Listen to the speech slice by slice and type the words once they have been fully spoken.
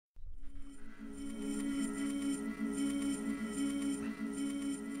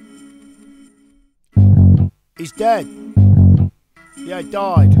He's dead. Yeah, he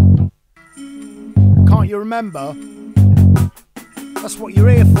died. Can't you remember? That's what you're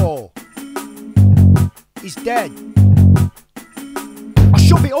here for. He's dead. I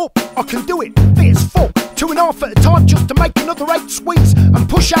shove it up, I can do it, fit as fuck. 2.5 at a time just to make another 8 squeeze and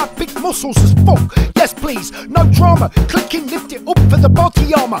push out big muscles as fuck. Yes please, no drama, clicking, lift it up for the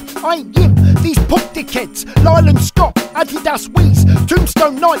body armour. I ain't him, these pup dickheads, Lyland Scott, Adidas Wheeze.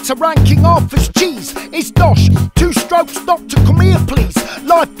 Tombstone Knights are ranking Arthur's cheese. It's Dosh, 2 strokes, doctor come here please.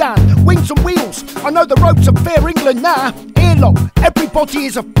 Life down, wings and wheels, I know the roads are fair England now. Earlock, everybody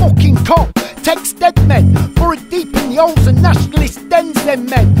is a fucking cop. Text dead men, burrowed deep in the holes and nationalist dens them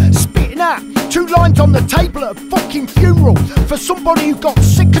men. Spitting out 2 lines on the table at a fucking funeral for somebody who got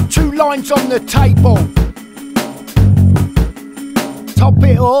sick of 2 lines on the table. Top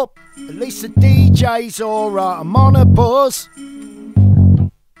it up, at least the DJ's alright, I'm on a buzz.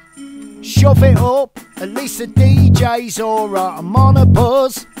 Shove it up, at least the DJ's alright, I'm on a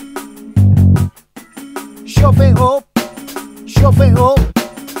buzz. Shove it up, shove it up,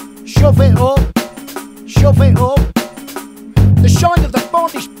 shove it up, shove it up. The shine of the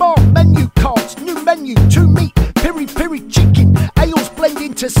varnished bar menu cards, new menu, 2 meat, piri piri chicken, ales blend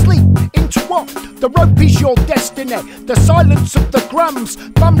into sleep, into what? The rope is your destiny, the silence of the grams,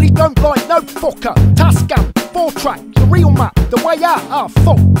 family don't like no fucker, Tascam, 4-track, the real map, the way out, ah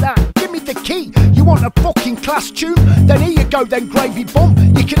fuck that, give me the key, you want a fucking class tune? Then here you go then gravy bum,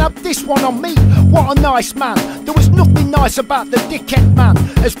 you can have this one on me, what a nice man, there was nothing nice about the dickhead man,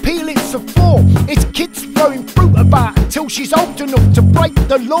 as peel it's the floor, it's kids throwing fruit about until she's old enough to break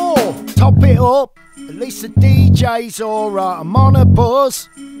the law. Top it up, at least the DJ's alright, I'm on a buzz.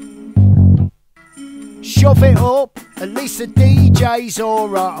 Shove it up, at least the DJ's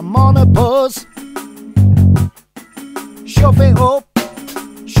alright, I'm on a buzz. Shove it up,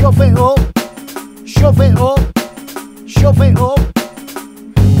 shove it up, shove it up, shove it up.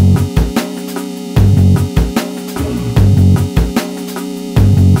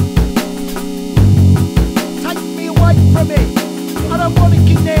 Take me away from it, I don't want to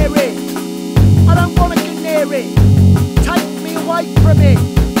get near it, I don't want to get near it. Take me away from it,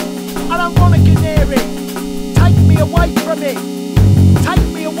 I don't want to get near it. Take me away from it,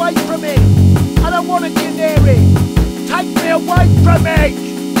 take me away from it, I don't want to get near it. Take me away from it.